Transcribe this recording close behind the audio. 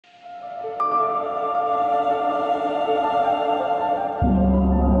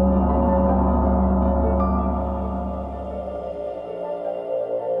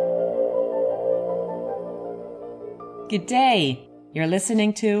Good day. You're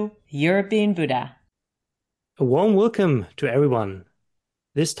listening to European Buddha. A warm welcome to everyone.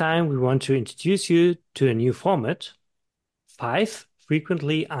 This time we want to introduce you to a new format, 5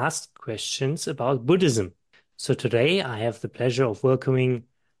 frequently asked questions about Buddhism. So today I have the pleasure of welcoming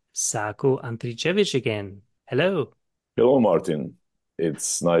Žarko Andričević again. Hello. Hello, Martin.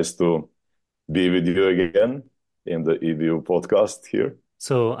 It's nice to be with you again in the EDU podcast here.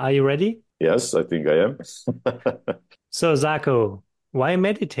 So are you ready? Yes, I think I am. So Žarko, why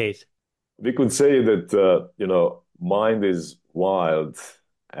meditate? We could say that, mind is wild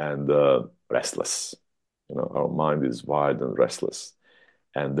and restless. Our mind is wild and restless.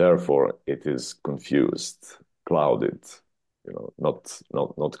 And therefore it is confused, clouded,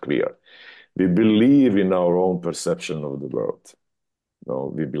 not clear. We believe in our own perception of the world.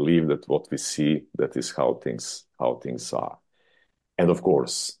 We believe that what we see, that is how things are. And of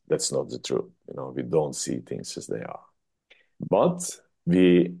course, that's not the truth. We don't see things as they are. But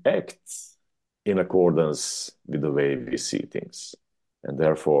we act in accordance with the way we see things. And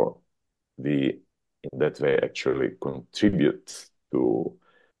therefore, we, in that way, actually contribute to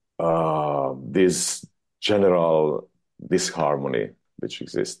this general disharmony which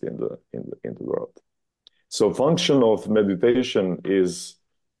exists in the world. So function of meditation is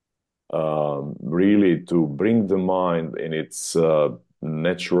really to bring the mind in its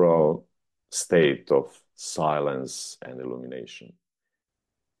natural state of silence and illumination.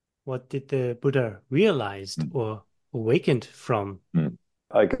 What did the Buddha realize or awakened from?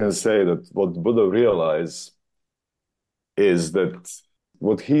 I can say that what Buddha realized is that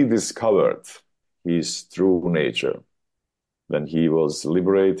what he discovered, his true nature, when he was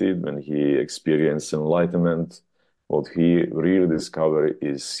liberated, when he experienced enlightenment, what he really discovered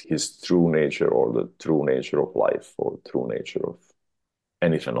is his true nature, or the true nature of life, or true nature of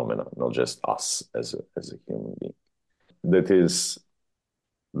any phenomena, not just us as a human being. That is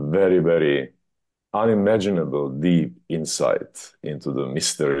very, very unimaginable deep insight into the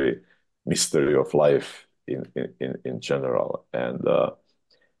mystery of life in general.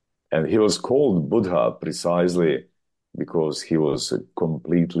 And he was called Buddha precisely because he was a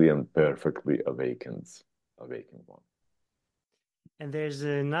completely and perfectly awakened one. And there's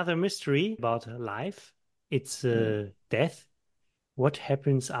another mystery about life. It's death. What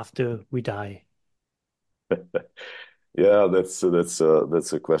happens after we die? Yeah, that's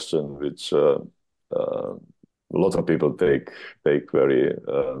a question which a lot of people take very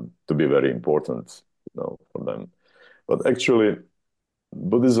to be very important, for them. But actually,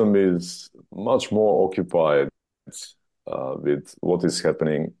 Buddhism is much more occupied with what is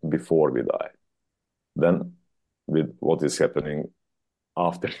happening before we die than with what is happening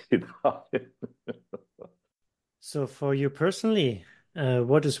after we die. So for you personally,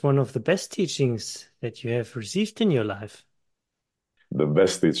 what is one of the best teachings that you have received in your life? The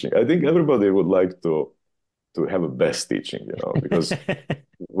best teaching. I think everybody would like to have a best teaching, because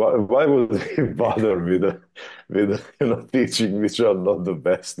why would we bother with teaching which are not the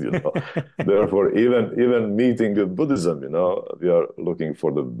best, Therefore, even meeting with Buddhism, we are looking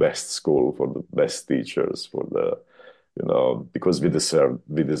for the best school, for the best teachers, for the, because we deserve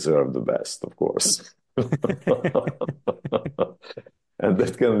the best, of course. And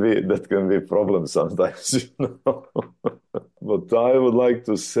that can be a problem sometimes, What I would like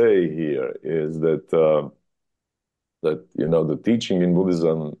to say here is that the teaching in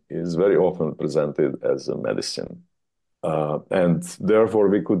Buddhism is very often presented as a medicine, and therefore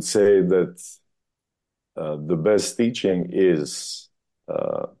we could say that the best teaching is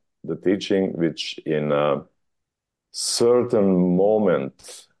the teaching which in a certain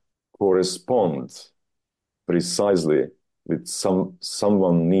moment corresponds precisely with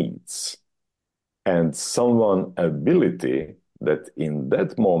someone needs and someone ability that in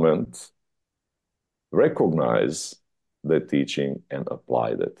that moment recognize the teaching and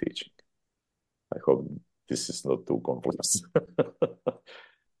apply the teaching. I hope this is not too complex.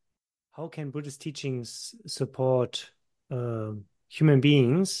 How can Buddhist teachings support human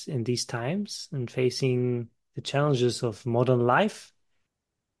beings in these times and facing the challenges of modern life?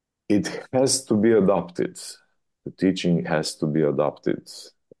 It has to be adapted. The teaching has to be adapted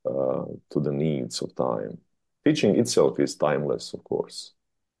to the needs of time. Teaching itself is timeless, of course,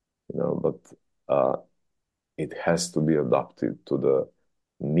 but it has to be adapted to the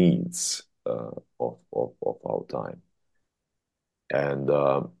needs of our time. And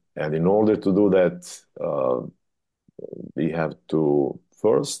in order to do that, we have to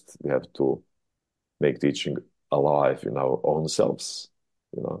make teaching alive in our own selves,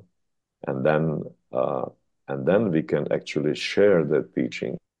 and then we can actually share that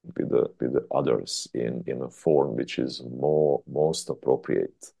teaching with the others in a form which is most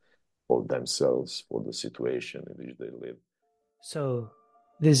appropriate for themselves, for the situation in which they live. So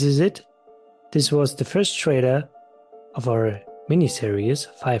this is it. This was the first trailer of our mini-series,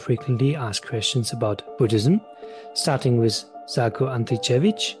 5 frequently asked questions about Buddhism, starting with Žarko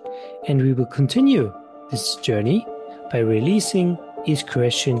Andričević, and we will continue this journey by releasing each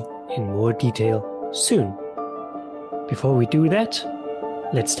question in more detail soon. Before we do that,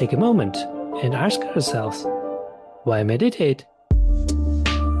 let's take a moment and ask ourselves, why meditate?